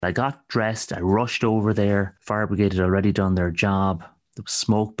I got dressed, I rushed over there. Fire brigade had already done their job. There was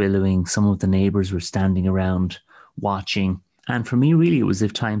smoke billowing. Some of the neighbours were standing around watching. And for me, really, it was as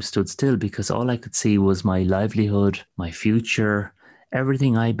if time stood still, because all I could see was my livelihood, my future,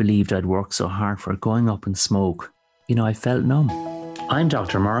 everything I believed I'd worked so hard for going up in smoke. I felt numb. I'm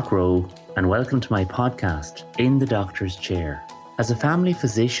Dr. Mark Rowe, and welcome to my podcast, In the Doctor's Chair. As a family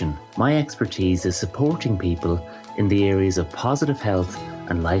physician, my expertise is supporting people in the areas of positive health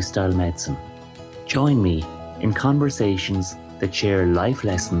and lifestyle medicine. Join me in conversations that share life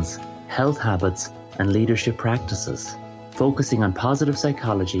lessons, health habits, and leadership practices, focusing on positive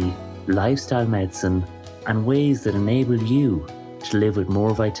psychology, lifestyle medicine, and ways that enable you to live with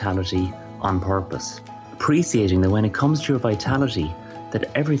more vitality on purpose. Appreciating that when it comes to your vitality,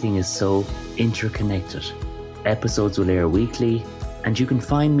 that everything is so interconnected. Episodes will air weekly, and you can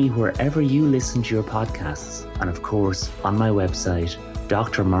find me wherever you listen to your podcasts, and of course on my website,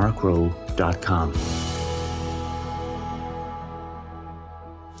 drmarkrowe.com.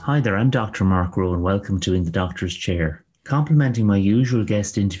 Hi there, I'm Dr. Mark Rowe, and welcome to In the Doctor's Chair. Complementing my usual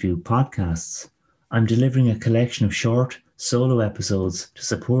guest interview podcasts, I'm delivering a collection of short, solo episodes to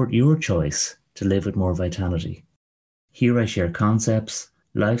support your choice to live with more vitality. Here I share concepts,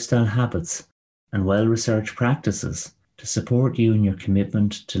 lifestyle habits, and well-researched practices to support you in your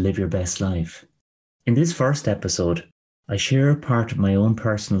commitment to live your best life. In this first episode, I share a part of my own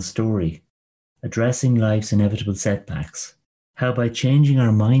personal story, addressing life's inevitable setbacks, how by changing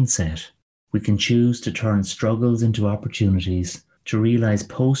our mindset, we can choose to turn struggles into opportunities to realize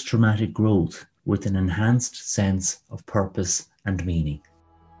post-traumatic growth with an enhanced sense of purpose and meaning.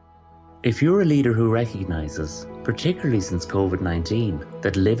 If you're a leader who recognizes, particularly since COVID-19,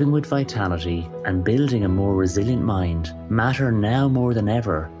 that living with vitality and building a more resilient mind matter now more than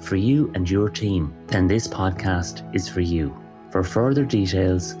ever for you and your team, then this podcast is for you. For further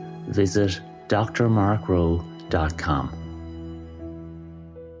details, visit drmarkrowe.com.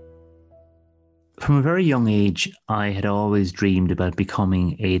 From a very young age, I had always dreamed about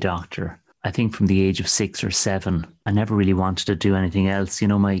becoming a doctor. I think from the age of 6 or 7, I never really wanted to do anything else.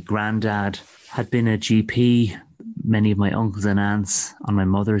 My granddad had been a GP. Many of my uncles and aunts on my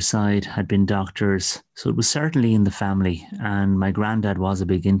mother's side had been doctors. So it was certainly in the family, and my granddad was a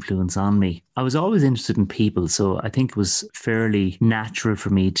big influence on me. I was always interested in people, so I think it was fairly natural for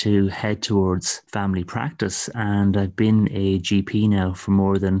me to head towards family practice. And I've been a GP now for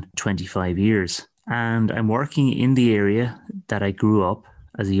more than 25 years. And I'm working in the area that I grew up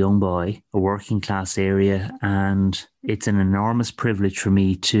as a young boy, a working class area, and it's an enormous privilege for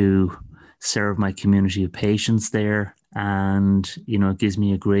me to serve my community of patients there. And, it gives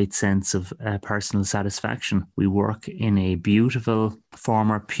me a great sense of personal satisfaction. We work in a beautiful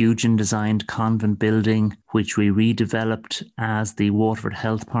former Pugin designed convent building, which we redeveloped as the Waterford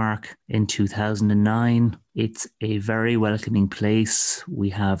Health Park in 2009. It's a very welcoming place. We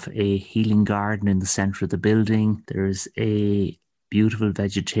have a healing garden in the centre of the building. There's a beautiful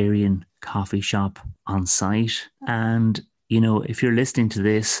vegetarian coffee shop on site. And, if you're listening to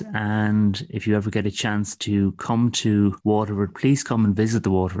this and if you ever get a chance to come to Waterford, please come and visit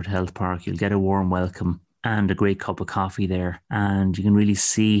the Waterford Health Park. You'll get a warm welcome and a great cup of coffee there. And you can really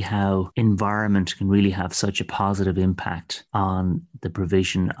see how environment can really have such a positive impact on the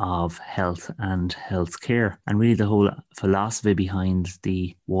provision of health and healthcare. And really the whole philosophy behind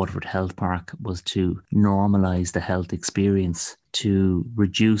the Waterford Health Park was to normalise the health experience, to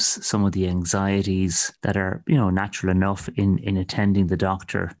reduce some of the anxieties that are, natural enough in attending the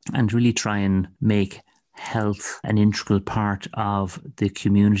doctor, and really try and make health an integral part of the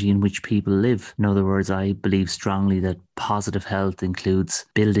community in which people live. In other words, I believe strongly that positive health includes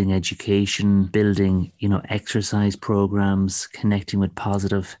building education, building, exercise programs, connecting with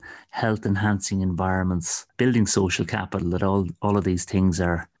positive health enhancing environments, building social capital, that all of these things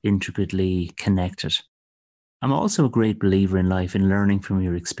are intricately connected. I'm also a great believer in life, in learning from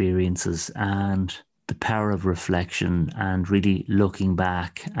your experiences and the power of reflection and really looking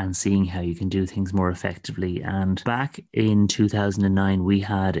back and seeing how you can do things more effectively. And back in 2009, we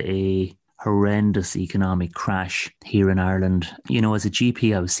had a horrendous economic crash here in Ireland. As a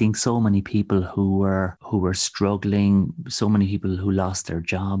GP, I was seeing so many people who were struggling, so many people who lost their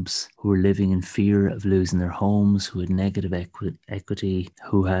jobs, who were living in fear of losing their homes, who had negative equity,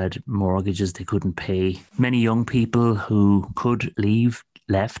 who had mortgages they couldn't pay. Many young people who could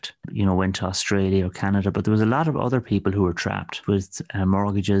left, went to Australia or Canada, but there was a lot of other people who were trapped with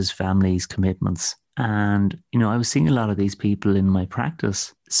mortgages, families, commitments. And, I was seeing a lot of these people in my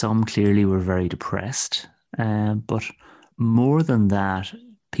practice. Some clearly were very depressed, but more than that,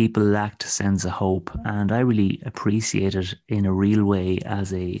 people lacked a sense of hope. And I really appreciated in a real way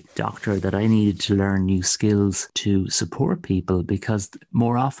as a doctor that I needed to learn new skills to support people, because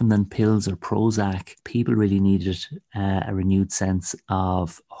more often than pills or Prozac, people really needed a renewed sense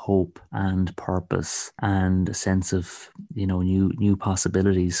of hope and purpose and a sense of, new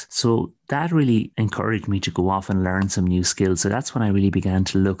possibilities. So that really encouraged me to go off and learn some new skills. So that's when I really began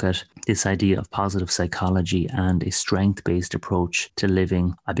to look at this idea of positive psychology and a strength-based approach to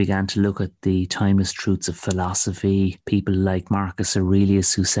living. I began to look at the timeless truths of philosophy. People like Marcus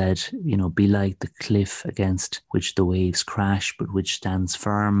Aurelius, who said, be like the cliff against which the waves crash, but which stands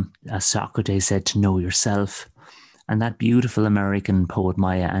firm. As Socrates said, to know yourself. And that beautiful American poet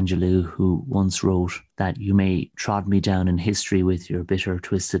Maya Angelou, who once wrote that you may trod me down in history with your bitter,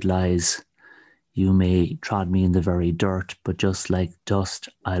 twisted lies. You may trod me in the very dirt, but just like dust,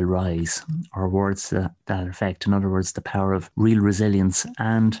 I'll rise. Or words to that effect. In other words, the power of real resilience.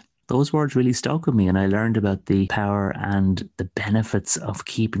 And those words really stuck with me, and I learned about the power and the benefits of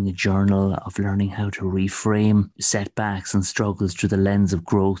keeping a journal, of learning how to reframe setbacks and struggles through the lens of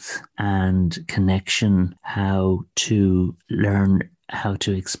growth and connection, how to learn how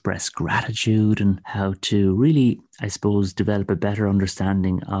to express gratitude, and how to really, I suppose, develop a better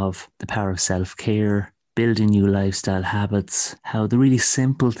understanding of the power of self-care, building new lifestyle habits, how the really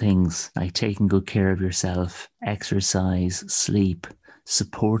simple things like taking good care of yourself, exercise, sleep,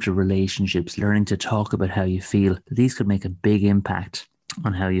 supportive relationships, learning to talk about how you feel, these could make a big impact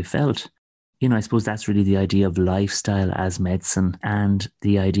on how you felt. I suppose that's really the idea of lifestyle as medicine and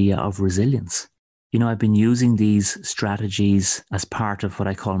the idea of resilience. I've been using these strategies as part of what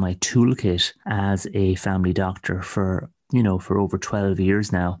I call my toolkit as a family doctor for over 12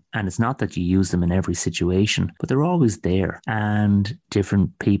 years now. And it's not that you use them in every situation, but they're always there. And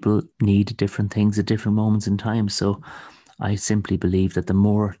different people need different things at different moments in time. So I simply believe that the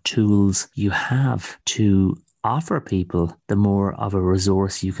more tools you have to offer people, the more of a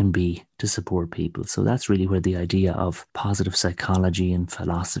resource you can be to support people. So that's really where the idea of positive psychology and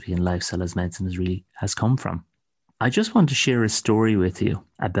philosophy and lifestyle as medicine has come from. I just want to share a story with you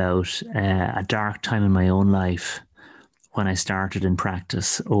about a dark time in my own life when I started in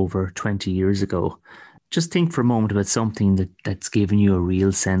practice over 20 years ago. Just think for a moment about something that's given you a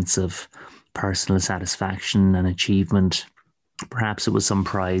real sense of personal satisfaction and achievement. Perhaps it was some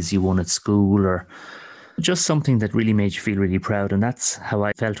prize you won at school, or just something that really made you feel really proud. And that's how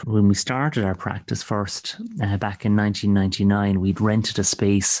I felt when we started our practice first back in 1999. We'd rented a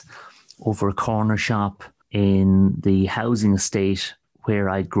space over a corner shop in the housing estate where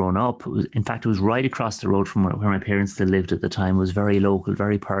I'd grown up. In fact, it was right across the road from where my parents still lived at the time. It was very local,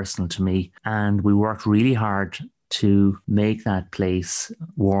 very personal to me. And we worked really hard to make that place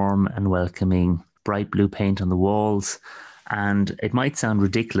warm and welcoming, bright blue paint on the walls. And it might sound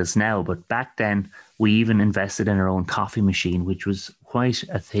ridiculous now, but back then we even invested in our own coffee machine, which was quite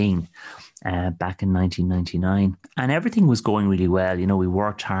a thing back in 1999. And everything was going really well. We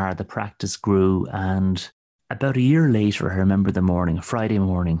worked hard, the practice grew. And about a year later, I remember the morning, a Friday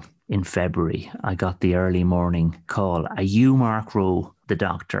morning in February, I got the early morning call. Are you Mark Rowe, the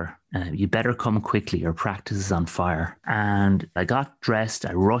doctor? You better come quickly, your practice is on fire. And I got dressed,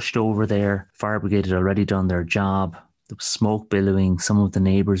 I rushed over there. Fire brigade had already done their job. There was smoke billowing. Some of the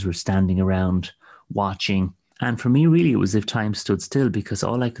neighbours were standing around watching. And for me, really, it was as if time stood still, because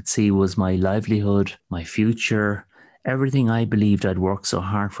all I could see was my livelihood, my future, everything I believed I'd worked so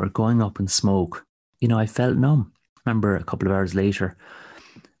hard for going up in smoke. I felt numb. I remember a couple of hours later,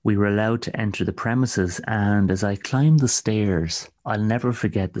 we were allowed to enter the premises, and as I climbed the stairs, I'll never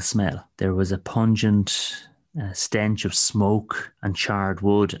forget the smell. There was a pungent stench of smoke and charred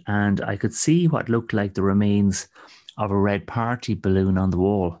wood, and I could see what looked like the remains of a red party balloon on the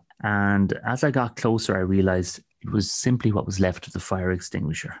wall. And as I got closer, I realised it was simply what was left of the fire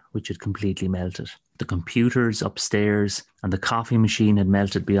extinguisher, which had completely melted. The computers upstairs and the coffee machine had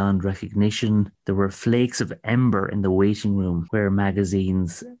melted beyond recognition. There were flakes of ember in the waiting room where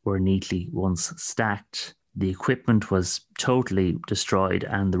magazines were neatly once stacked. The equipment was totally destroyed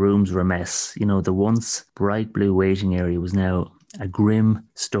and the rooms were a mess. The once bright blue waiting area was now a grim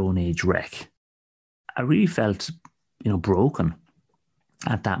Stone Age wreck. I really felt, broken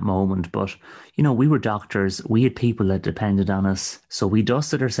at that moment. But, we were doctors. We had people that depended on us. So we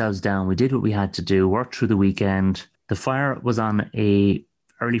dusted ourselves down. We did what we had to do, worked through the weekend. The fire was on a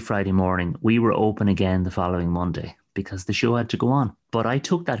early Friday morning. We were open again the following Monday because the show had to go on. But I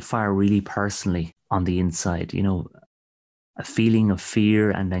took that fire really personally on the inside. A feeling of fear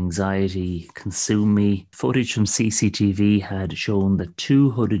and anxiety consumed me. Footage from CCTV had shown that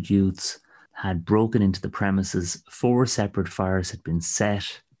two hooded youths had broken into the premises. 4 separate fires had been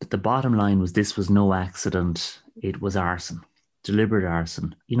set. But the bottom line was this was no accident. It was arson, deliberate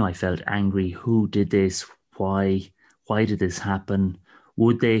arson. I felt angry. Who did this? Why? Why did this happen?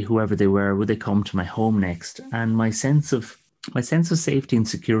 Would they, whoever they were, would they come to my home next? And my sense of safety and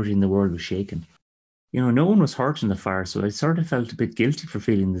security in the world was shaken. No one was hurt in the fire, so I sort of felt a bit guilty for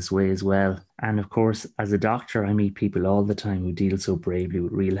feeling this way as well. And of course, as a doctor, I meet people all the time who deal so bravely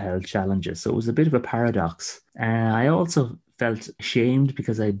with real health challenges. So it was a bit of a paradox. I also felt ashamed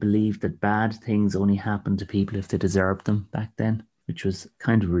because I believed that bad things only happened to people if they deserved them back then, which was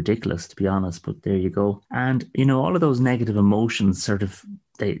kind of ridiculous, to be honest, but there you go. And, all of those negative emotions sort of,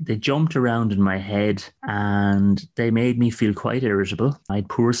 they jumped around in my head and they made me feel quite irritable. I had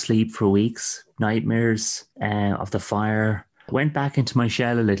poor sleep for weeks, nightmares of the fire. Went back into my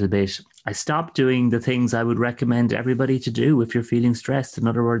shell a little bit. I stopped doing the things I would recommend everybody to do if you're feeling stressed. In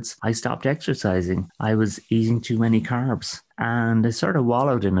other words, I stopped exercising. I was eating too many carbs and I sort of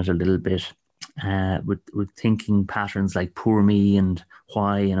wallowed in it a little bit. With thinking patterns like poor me and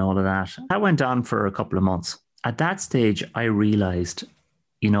why and all of that. That went on for a couple of months. At that stage, I realized,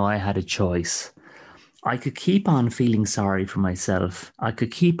 I had a choice. I could keep on feeling sorry for myself. I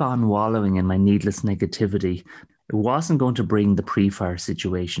could keep on wallowing in my needless negativity. It wasn't going to bring the pre-fire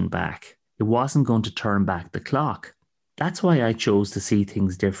situation back. It wasn't going to turn back the clock. That's why I chose to see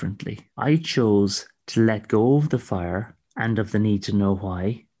things differently. I chose to let go of the fire and of the need to know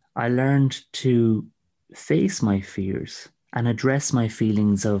why. I learned to face my fears and address my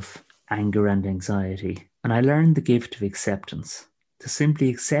feelings of anger and anxiety. And I learned the gift of acceptance, to simply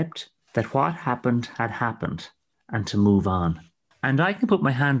accept that what happened had happened and to move on. And I can put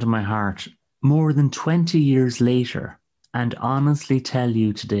my hand on my heart more than 20 years later and honestly tell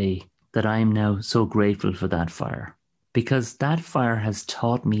you today that I am now so grateful for that fire, because that fire has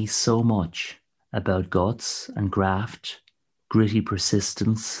taught me so much about guts and graft, gritty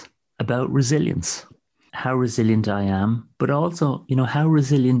persistence, about resilience, how resilient I am, but also, how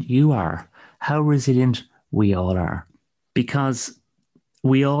resilient you are, how resilient we all are, because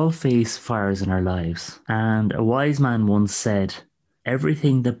we all face fires in our lives. And a wise man once said,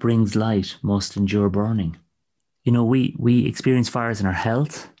 everything that brings light must endure burning. We experience fires in our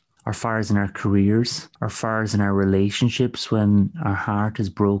health, or fires in our careers, or fires in our relationships when our heart is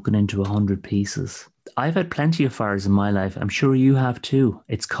broken into 100 pieces. I've had plenty of fires in my life. I'm sure you have too.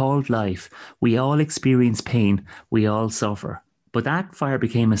 It's called life. We all experience pain. We all suffer. But that fire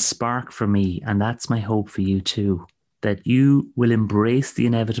became a spark for me, and that's my hope for you too. That you will embrace the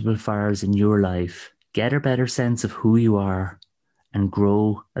inevitable fires in your life, get a better sense of who you are, and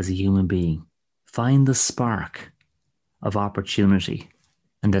grow as a human being. Find the spark of opportunity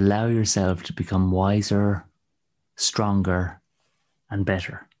and allow yourself to become wiser, stronger, and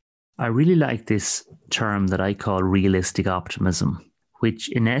better. I really like this term that I call realistic optimism, which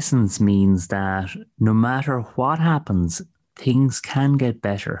in essence means that no matter what happens, things can get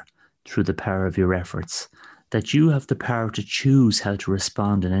better through the power of your efforts, that you have the power to choose how to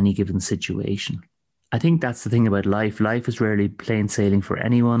respond in any given situation. I think that's the thing about life. Life is rarely plain sailing for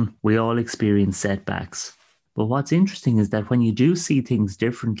anyone. We all experience setbacks. But what's interesting is that when you do see things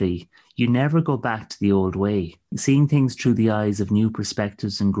differently, you never go back to the old way. Seeing things through the eyes of new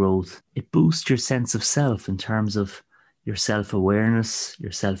perspectives and growth, it boosts your sense of self in terms of your self-awareness,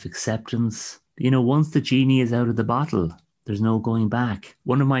 your self-acceptance. Once the genie is out of the bottle, there's no going back.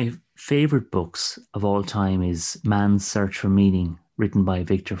 One of my favorite books of all time is Man's Search for Meaning, written by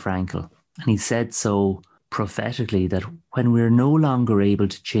Viktor Frankl. And he said so prophetically that when we're no longer able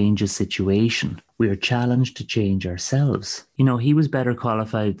to change a situation, we are challenged to change ourselves. He was better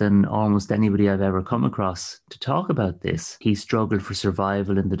qualified than almost anybody I've ever come across to talk about this. He struggled for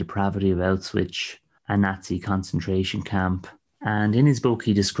survival in the depravity of Auschwitz, a Nazi concentration camp. And in his book,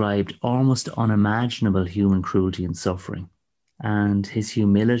 he described almost unimaginable human cruelty and suffering. And his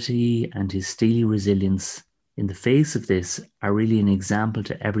humility and his steely resilience in the face of this are really an example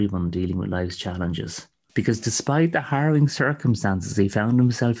to everyone dealing with life's challenges. Because despite the harrowing circumstances he found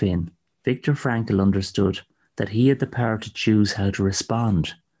himself in, Viktor Frankl understood that he had the power to choose how to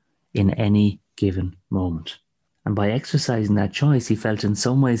respond in any given moment. And by exercising that choice, he felt in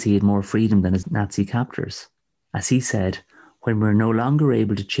some ways he had more freedom than his Nazi captors. As he said, when we're no longer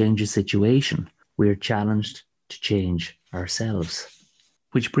able to change a situation, we are challenged to change ourselves.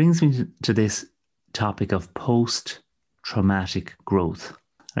 Which brings me to this topic of post-traumatic growth.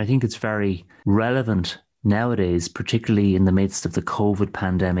 I think it's very relevant nowadays, particularly in the midst of the COVID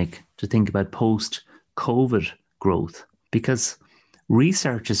pandemic, to think about post-COVID growth, because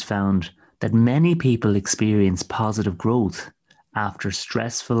research has found that many people experience positive growth after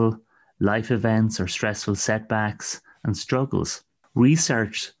stressful, life events or stressful setbacks and struggles.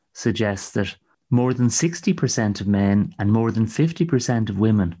 Research suggests that more than 60% of men and more than 50% of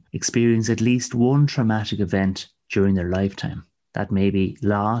women experience at least one traumatic event during their lifetime. That may be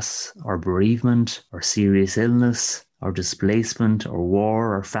loss or bereavement or serious illness or displacement or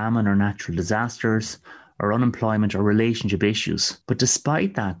war or famine or natural disasters or unemployment or relationship issues. But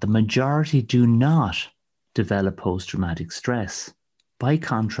despite that, the majority do not develop post-traumatic stress. By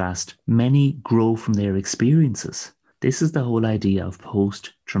contrast, many grow from their experiences. This is the whole idea of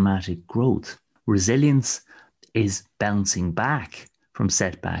post-traumatic growth. Resilience is bouncing back from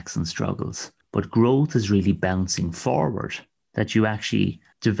setbacks and struggles, but growth is really bouncing forward, that you actually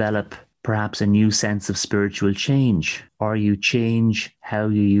develop perhaps a new sense of spiritual change, or you change how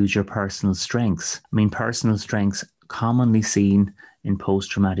you use your personal strengths. I mean, personal strengths commonly seen in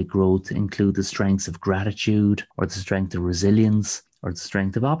post-traumatic growth include the strengths of gratitude, or the strength of resilience, or the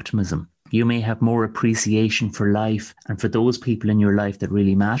strength of optimism. You may have more appreciation for life and for those people in your life that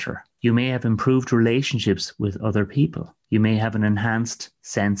really matter. You may have improved relationships with other people. You may have an enhanced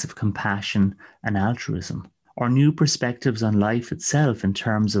sense of compassion and altruism, or new perspectives on life itself in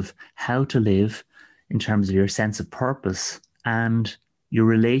terms of how to live, in terms of your sense of purpose and your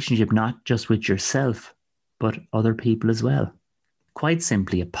relationship, not just with yourself, but other people as well. Quite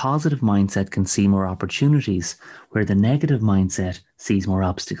simply, a positive mindset can see more opportunities, where the negative mindset sees more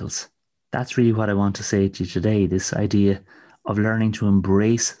obstacles. That's really what I want to say to you today, this idea of learning to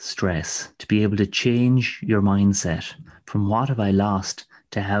embrace stress, to be able to change your mindset from what have I lost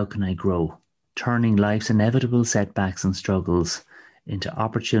to how can I grow, turning life's inevitable setbacks and struggles into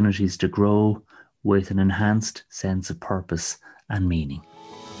opportunities to grow with an enhanced sense of purpose and meaning.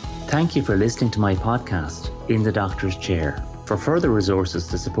 Thank you for listening to my podcast, In the Doctor's Chair. For further resources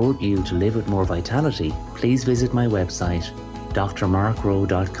to support you to live with more vitality, please visit my website,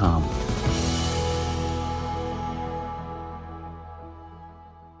 drmarkrowe.com.